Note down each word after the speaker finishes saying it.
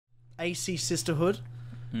AC Sisterhood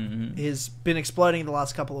has been exploding in the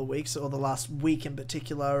last couple of weeks, or the last week in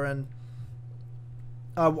particular, and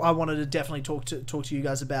I wanted to definitely talk to you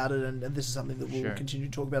guys about it, and this is something that we'll continue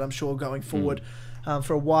to talk about, I'm sure, going forward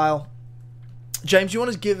for a while. James, you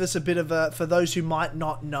want to give us a bit of a, for those who might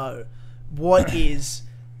not know, what is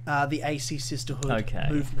the AC Sisterhood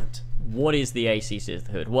movement? What is the AC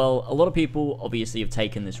Sisterhood? Well, a lot of people obviously have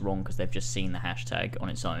taken this wrong because they've just seen the hashtag on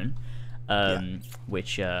its own,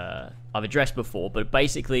 which I've addressed before. But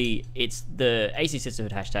basically, it's the AC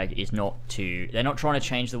Sisterhood hashtag is not to... They're not trying to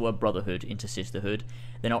change the word brotherhood into sisterhood.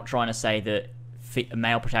 They're not trying to say that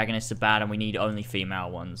male protagonists are bad and we need only female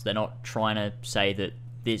ones. They're not trying to say that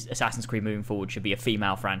this Assassin's Creed moving forward should be a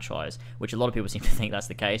female franchise, which a lot of people seem to think that's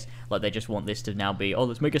the case. Like, they just want this to now be, oh,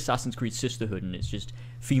 let's make Assassin's Creed Sisterhood and it's just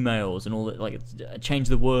females and all that, like, change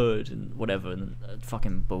the word and whatever, and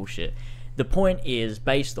fucking bullshit. The point is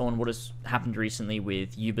based on what has happened recently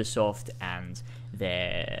with Ubisoft and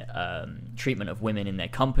their treatment of women in their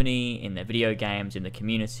company, in their video games, in the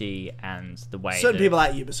community, and the way certain people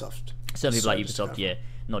at Ubisoft. Certain people at Ubisoft, yeah,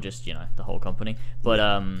 not just, you know, the whole company, but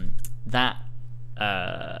that.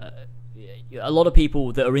 A lot of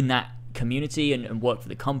people that are in that community and work for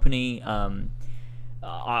the company,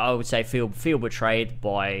 I would say feel betrayed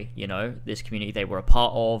by, you know, this community they were a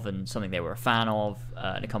part of and something they were a fan of,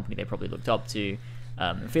 and a company they probably looked up to,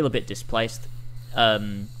 and feel a bit displaced.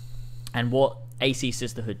 And what AC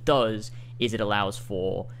Sisterhood does is it allows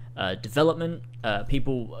for development,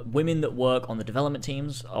 women that work on the development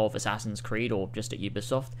teams of Assassin's Creed or just at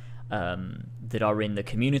Ubisoft, that are in the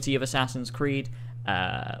community of Assassin's Creed,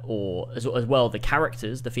 or as well the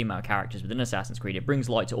characters, the female characters within Assassin's Creed. It brings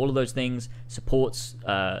light to all of those things, supports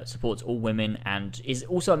all women, and is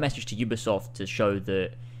also a message to Ubisoft to show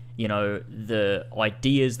that, you know, the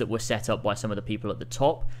ideas that were set up by some of the people at the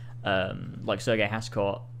top, like Sergei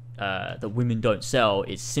Hascott, that women don't sell,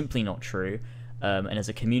 is simply not true. And as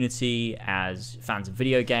a community, as fans of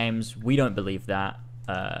video games, we don't believe that.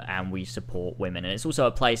 And we support women, and it's also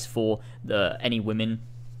a place for any women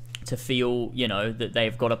to feel, you know, that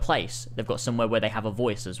they've got a place, they've got somewhere where they have a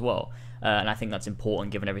voice as well, and I think that's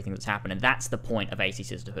important given everything that's happened, and that's the point of AC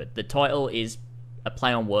Sisterhood. The title is a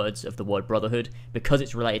play on words of the word brotherhood because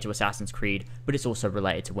it's related to Assassin's Creed, but it's also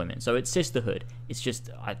related to women, so it's sisterhood. It's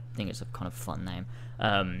just, I think it's a kind of fun name,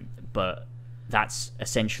 but that's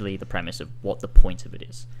essentially the premise of what the point of it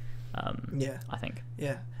is. I think.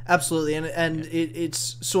 Yeah, absolutely, and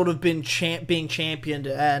it's sort of been being championed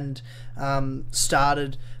and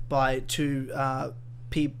started by two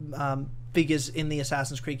figures in the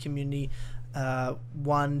Assassin's Creed community.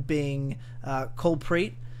 One being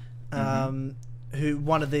Colpreet, who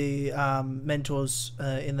one of the mentors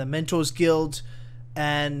in the Mentors Guild,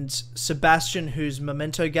 and Sebastian, who's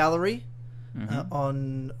Memento Gallery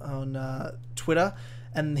on Twitter.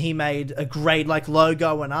 And he made a great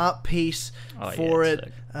logo and art piece for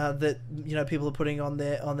it that, you know, people are putting on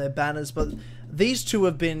their banners. But these two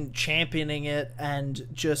have been championing it and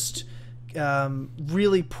just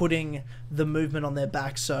really putting the movement on their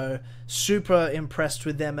back. So super impressed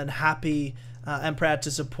with them and happy and proud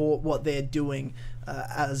to support what they're doing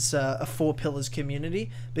as a Four Pillars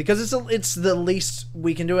community, because it's the least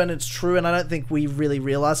we can do, and it's true. And I don't think we really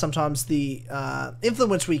realize sometimes the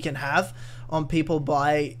influence we can have on people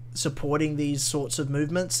by supporting these sorts of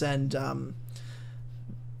movements, and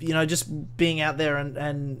you know, just being out there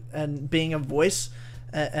and being a voice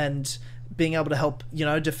and being able to help, you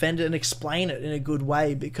know, defend it and explain it in a good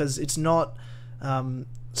way, because it's not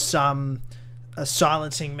silencing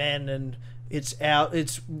men and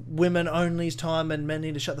it's women only's time and men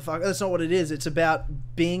need to shut the fuck up. That's not what it is. It's about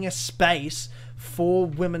being a space for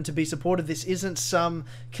women to be supported. This isn't some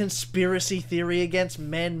conspiracy theory against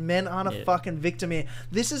men. Men aren't a fucking victim here.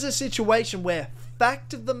 This is a situation where,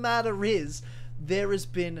 fact of the matter is, there has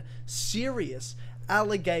been serious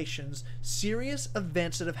allegations, serious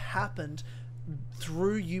events that have happened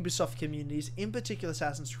through Ubisoft communities, in particular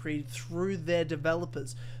Assassin's Creed, through their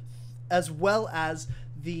developers, as well as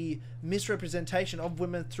the misrepresentation of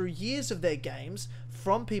women through years of their games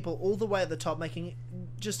from people all the way at the top making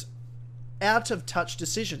just out of touch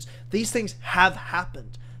decisions. These things have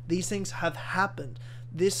happened. This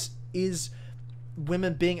is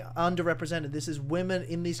women being underrepresented. This is women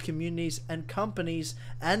in these communities and companies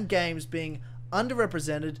and games being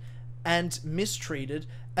underrepresented and mistreated,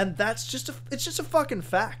 and that's just a fucking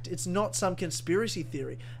fact. It's not some conspiracy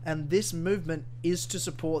theory, and this movement is to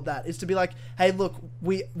support that. It's to be like, hey, look,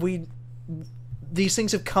 we these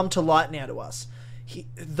things have come to light now to us.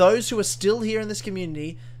 Those who are still here in this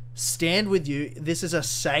community stand with you. This is a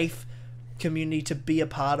safe community to be a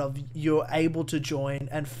part of. You're able to join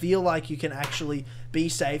and feel like you can actually be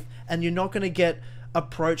safe, and you're not going to get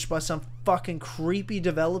approached by some fucking creepy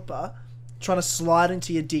developer trying to slide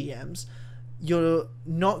into your DMs. You're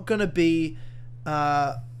not going to be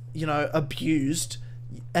abused,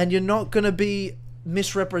 and you're not going to be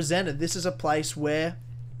misrepresented. This is a place where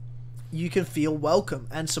you can feel welcome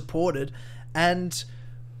and supported, and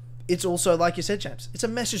it's also, like you said, James, it's a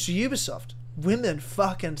message to Ubisoft. Women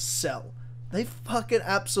fucking sell. They fucking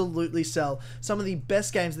absolutely sell. Some of the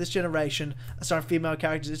best games this generation are starring female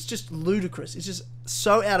characters. It's just ludicrous. It's just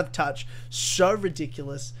so out of touch, so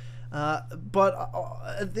ridiculous. But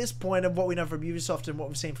at this point of what we know from Ubisoft and what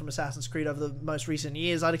we've seen from Assassin's Creed over the most recent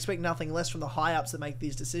years, I'd expect nothing less from the high-ups that make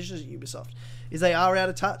these decisions at Ubisoft, is they are out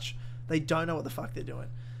of touch. They don't know what the fuck they're doing.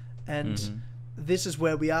 And this is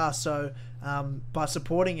where we are. So by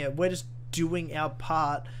supporting it, we're just doing our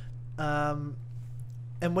part.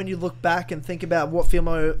 And when you look back and think about what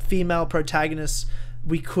female protagonists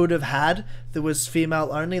we could have had that was female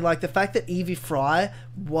only, like the fact that Evie Fry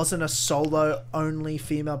wasn't a solo only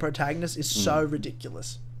female protagonist is so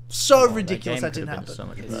ridiculous. So ridiculous that didn't happen. So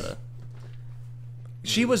much better.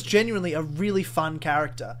 She was genuinely a really fun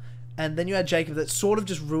character, and then you had Jacob that sort of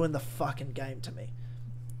just ruined the fucking game to me.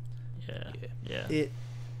 Yeah.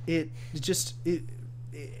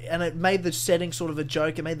 And it made the setting sort of a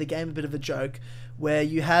joke. It made the game a bit of a joke, where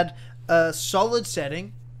you had a solid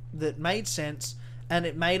setting that made sense, and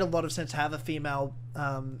it made a lot of sense to have a female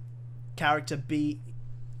character be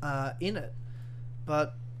in it.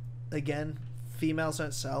 But again, females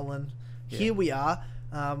don't sell, and here we are.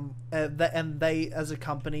 And they, as a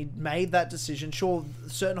company, made that decision. Sure,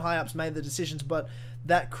 certain high-ups made the decisions, but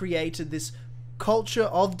that created this culture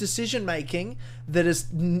of decision making that has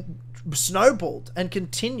snowballed and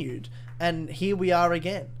continued, and here we are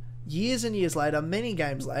again, years and years later, many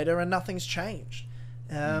games later, and nothing's changed.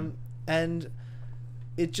 And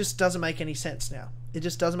it just doesn't make any sense now. It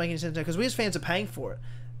just doesn't make any sense now, because we as fans are paying for it.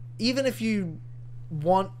 Even if you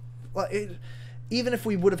want, even if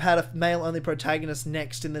we would have had a male only protagonist in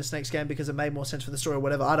this next game because it made more sense for the story or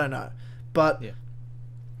whatever, I don't know, but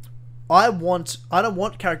I don't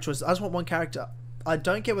want character choices. I just want one character. I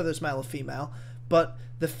don't care whether it's male or female, but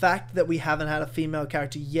the fact that we haven't had a female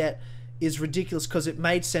character yet is ridiculous, because it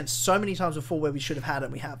made sense so many times before where we should have had it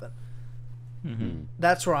and we haven't.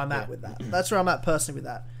 That's where I'm at with that. That's where I'm at personally with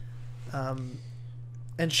that.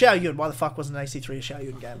 And Xiao Yun, why the fuck wasn't an AC3 a Xiao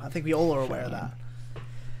Yun game? I think we all are aware of that.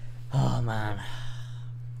 Oh man.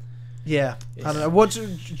 Yeah, I don't know.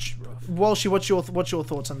 Walshy, what's your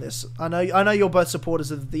thoughts on this? I know you're both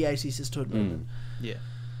supporters of the AC sisterhood movement. Yeah.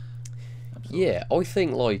 Absolutely. Yeah, I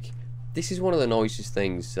think like this is one of the nicest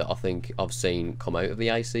things that I think I've seen come out of the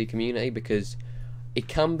AC community, because it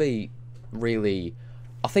can be really,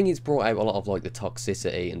 I think it's brought out a lot of like the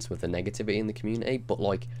toxicity and some of the negativity in the community, but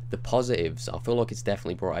like the positives, I feel like it's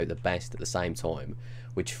definitely brought out the best at the same time,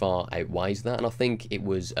 which far outweighs that. And I think it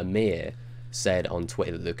was Amir said on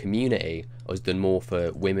Twitter that the community has done more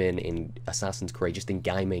for women in Assassin's Creed, just in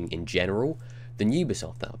gaming in general, than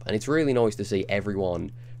Ubisoft have. And it's really nice to see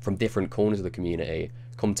everyone from different corners of the community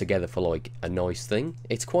come together for like a nice thing.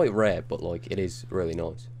 It's quite rare, but like it is really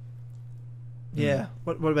nice. Yeah.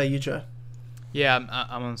 What about you, Joe? Yeah,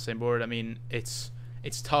 I'm on the same board. I mean, it's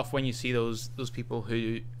tough when you see those people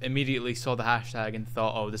who immediately saw the hashtag and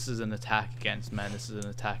thought, oh, this is an attack against men, this is an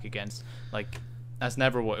attack against, like, that's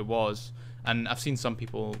never what it was. And I've seen some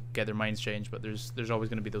people get their minds changed, but there's always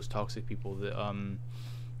going to be those toxic people that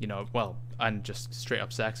and just straight up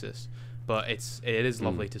sexist. But it is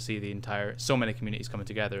lovely to see so many communities coming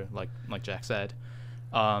together, like Jack said.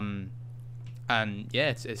 And yeah,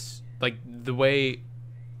 it's like the way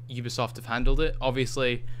Ubisoft have handled it.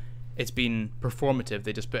 Obviously, it's been performative.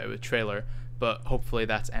 They just put out a trailer, but hopefully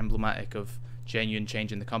that's emblematic of genuine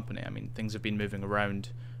change in the company. I mean, things have been moving around.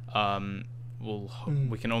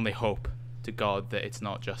 We can only hope to God that it's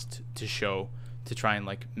not just to show, to try and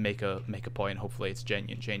like make a point. Hopefully, it's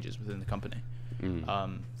genuine changes within the company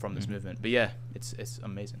from this movement. But yeah, it's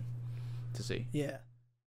amazing to see. Yeah.